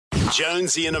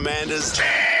Jonesy and Amanda's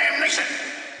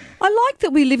I like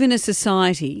that we live in a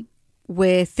society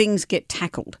where things get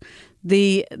tackled.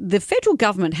 The federal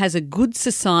government has a Good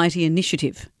Society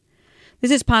initiative. This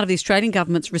is part of the Australian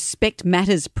government's Respect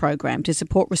Matters program to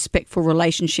support respectful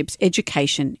relationships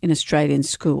education in Australian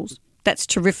schools. That's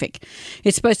terrific.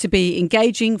 It's supposed to be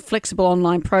engaging, flexible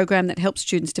online program that helps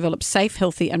students develop safe,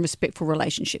 healthy and respectful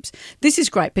relationships. This is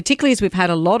great, particularly as we've had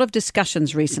a lot of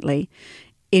discussions recently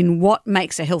in what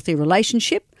makes a healthy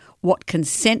relationship, what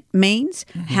consent means,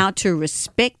 how to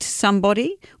respect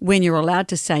somebody when you're allowed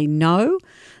to say no.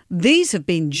 These have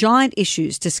been giant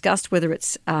issues discussed, whether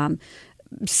it's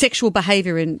sexual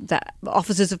behaviour in the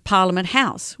offices of Parliament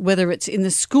House, whether it's in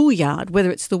the schoolyard,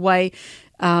 whether it's the way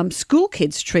school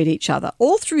kids treat each other.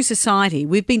 All through society,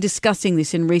 we've been discussing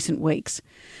this in recent weeks.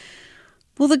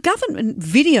 Well, the government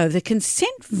video, the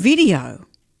consent video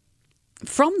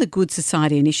from the Good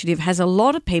Society initiative has a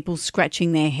lot of people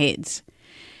scratching their heads.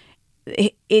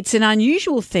 It's an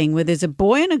unusual thing where there's a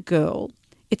boy and a girl.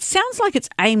 It sounds like it's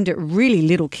aimed at really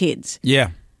little kids.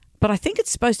 Yeah. But I think it's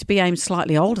supposed to be aimed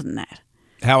slightly older than that.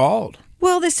 How old?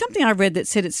 Well, there's something I read that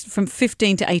said it's from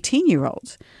 15 to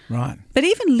 18-year-olds. Right. But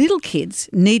even little kids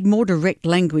need more direct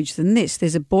language than this.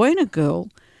 There's a boy and a girl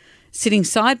sitting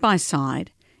side by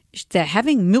side. They're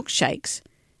having milkshakes.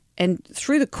 And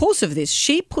through the course of this,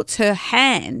 she puts her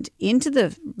hand into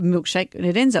the milkshake and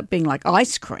it ends up being like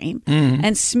ice cream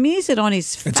and smears it on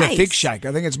his face. It's a thick shake.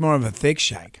 I think it's more of a thick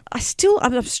shake. I'm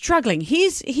struggling.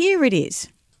 Here it is.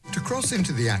 To cross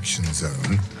into the action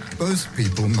zone, both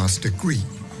people must agree.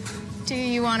 Do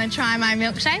you want to try my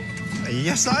milkshake?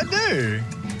 Yes, I do.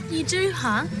 You do,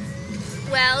 huh?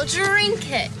 Well,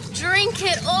 drink it. Drink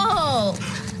it all.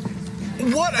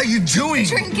 What are you doing?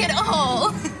 Drink it all.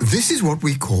 This is what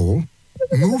we call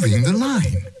moving the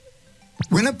line.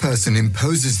 When a person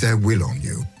imposes their will on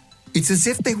you, it's as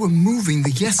if they were moving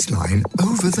the yes line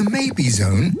over the maybe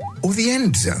zone or the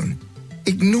end zone,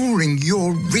 ignoring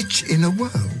your rich inner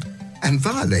world and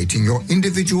violating your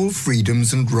individual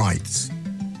freedoms and rights.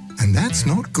 And that's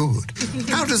not good.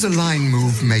 How does a line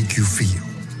move make you feel?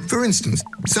 For instance,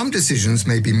 some decisions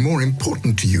may be more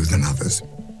important to you than others.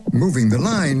 Moving the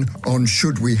line on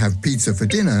should we have pizza for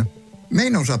dinner may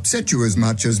not upset you as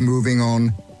much as moving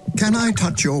on can I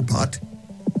touch your butt?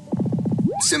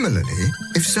 Similarly,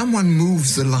 if someone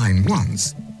moves the line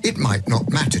once, it might not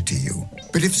matter to you.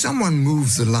 But if someone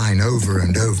moves the line over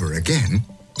and over again,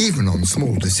 even on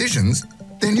small decisions,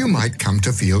 then you might come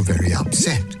to feel very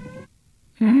upset.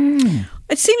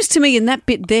 It seems to me in that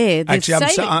bit there,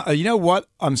 Actually, you know what?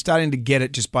 I'm starting to get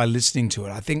it just by listening to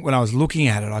it. I think when I was looking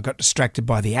at it, I got distracted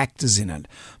by the actors in it.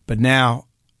 But now,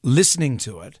 listening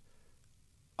to it,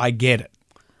 I get it.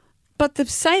 But the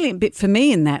salient bit for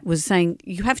me in that was saying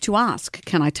you have to ask,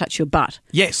 can I touch your butt?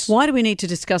 Yes. Why do we need to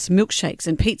discuss milkshakes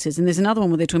and pizzas? And there's another one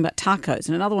where they're talking about tacos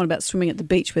and another one about swimming at the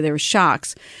beach where there are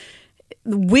sharks.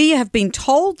 We have been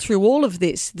told through all of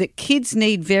this that kids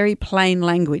need very plain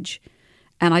language.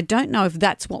 And I don't know if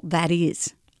that's what that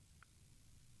is.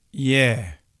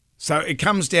 Yeah. So it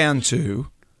comes down to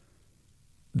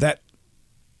that.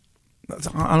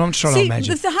 I'm trying to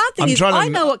imagine. The hard thing is I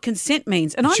know what consent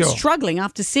means, and I'm struggling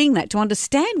after seeing that to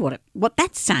understand what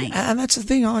that's saying. And that's the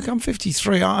thing. Like, I'm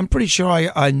 53. I'm pretty sure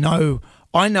I know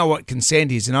what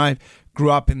consent is, and I grew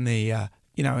up in the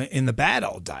in the bad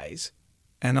old days,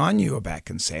 and I knew about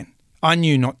consent. I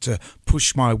knew not to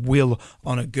push my will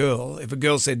on a girl. If a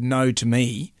girl said no to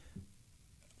me,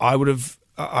 I would have.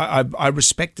 I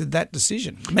respected that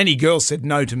decision. Many girls said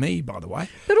no to me, by the way.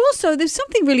 But also, there's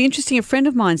something really interesting a friend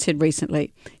of mine said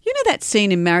recently. You know that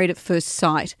scene in Married at First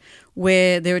Sight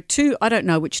where there are two, I don't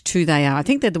know which two they are. I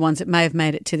think they're the ones that may have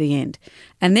made it to the end.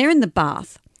 And they're in the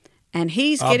bath and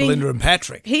Belinda and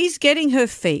Patrick. He's getting her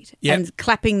feet and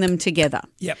clapping them together.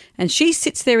 Yep. And she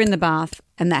sits there in the bath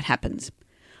and that happens.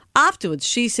 Afterwards,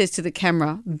 she says to the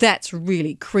camera, that's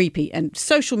really creepy, and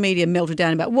social media melted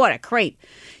down about what a creep.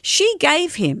 She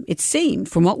gave him, it seemed,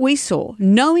 from what we saw,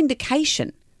 no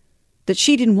indication that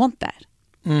she didn't want that.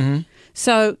 Mm-hmm.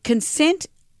 So consent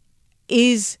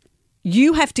is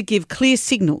you have to give clear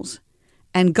signals,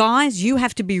 and guys, you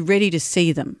have to be ready to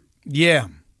see them. Yeah.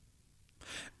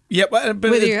 Yeah, but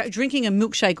whether you're drinking a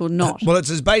milkshake or not. Well, it's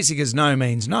as basic as no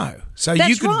means no. So That's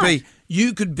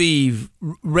you could be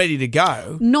ready to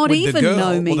go. Not with even the girl,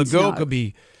 no means no. Or the girl could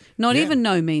be. Not even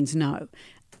no means no.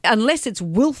 Unless it's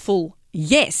willful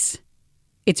yes,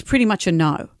 it's pretty much a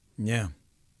no. Yeah.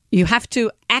 You have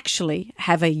to actually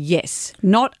have a yes,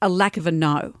 not a lack of a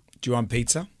no. Do you want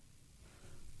pizza?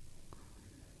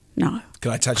 No.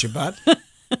 Can I touch your butt?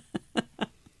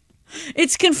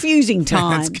 It's confusing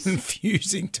times. It's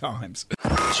confusing times.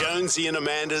 Jonesy and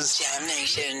Amanda's Jam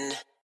Nation.